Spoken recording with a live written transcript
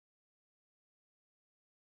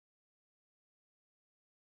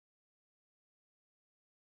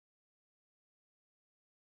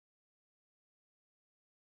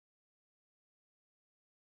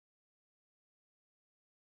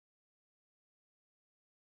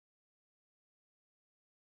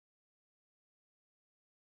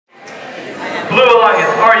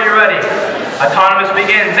longest. Are you ready? Autonomous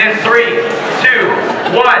begins in 3, 2,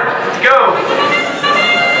 1, go!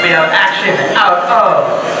 We have action out of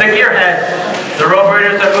the gearheads. The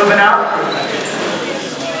Roborators are moving out.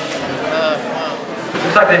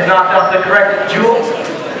 Looks like they've knocked off the correct jewel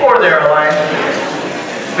for their alliance.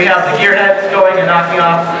 We have the gearheads going and knocking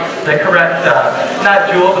off the correct, not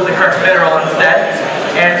jewel, but the correct mineral instead,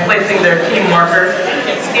 and placing their team markers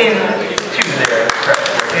into their correct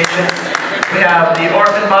location. We have the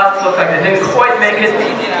orphan bots, look like they didn't quite make it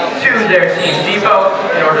to their team depot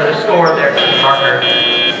in order to score their team marker.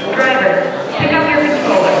 Driver, pick up your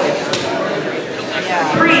controller.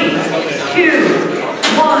 3, 2,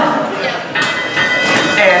 1.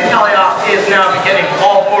 And teleoff is now beginning.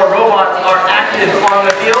 All 4 robots are active on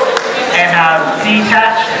the field and have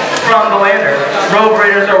detached from the lander.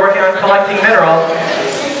 Roborators are working on collecting minerals,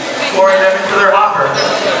 scoring them into their hopper,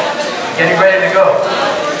 getting ready to go.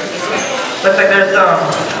 Looks like there's some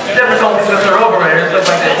difficulties with the Roborators. Looks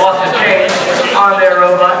like they've lost a chain on their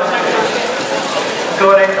robot.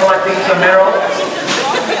 Going and collecting some minerals.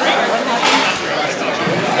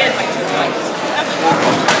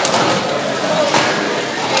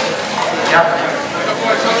 Yep.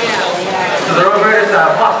 So the Roborators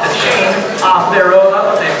have lost a chain off their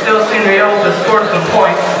robot, but they still seem to be able to score some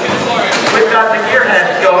points. We've got the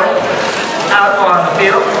gearheads going out on the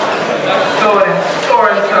field, going and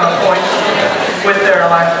scoring some points with their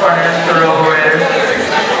alliance partners, the Roborators.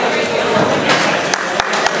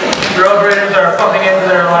 The Roborators are pumping into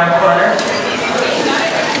their alliance partners.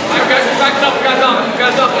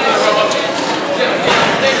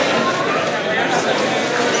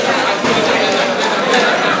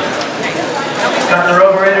 Got the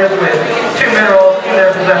Roborators with 2 minerals in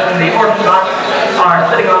their possession. The orphan bots are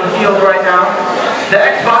sitting on the field right now. The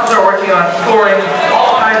X-bots are working on scoring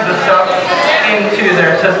all kinds of stuff into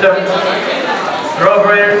their system. The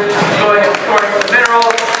Roborators going and scoring some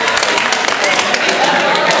minerals.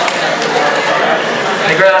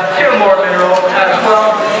 They grab 2 more minerals as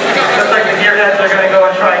well. Looks like the gearheads are going to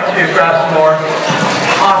go and try to grab some more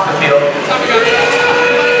off the field.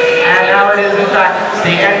 And now it is, in fact,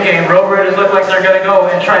 the end game. Roborators look like they're going to go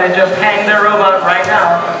and try to just hang their robot right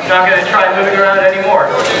now. They're not going to try moving around anymore.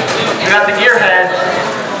 We got the gearheads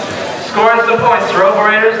scoring some points. The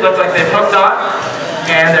Roborators look like they've hooked on,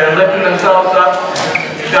 and they're lifting themselves up.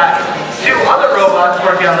 We've got 2 other robots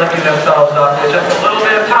working on lifting themselves up. There's just a little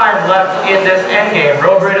bit of time left in this end game.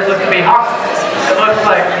 Roborators look to be hung. It looks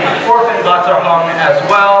like the orphan bots are hung as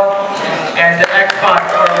well.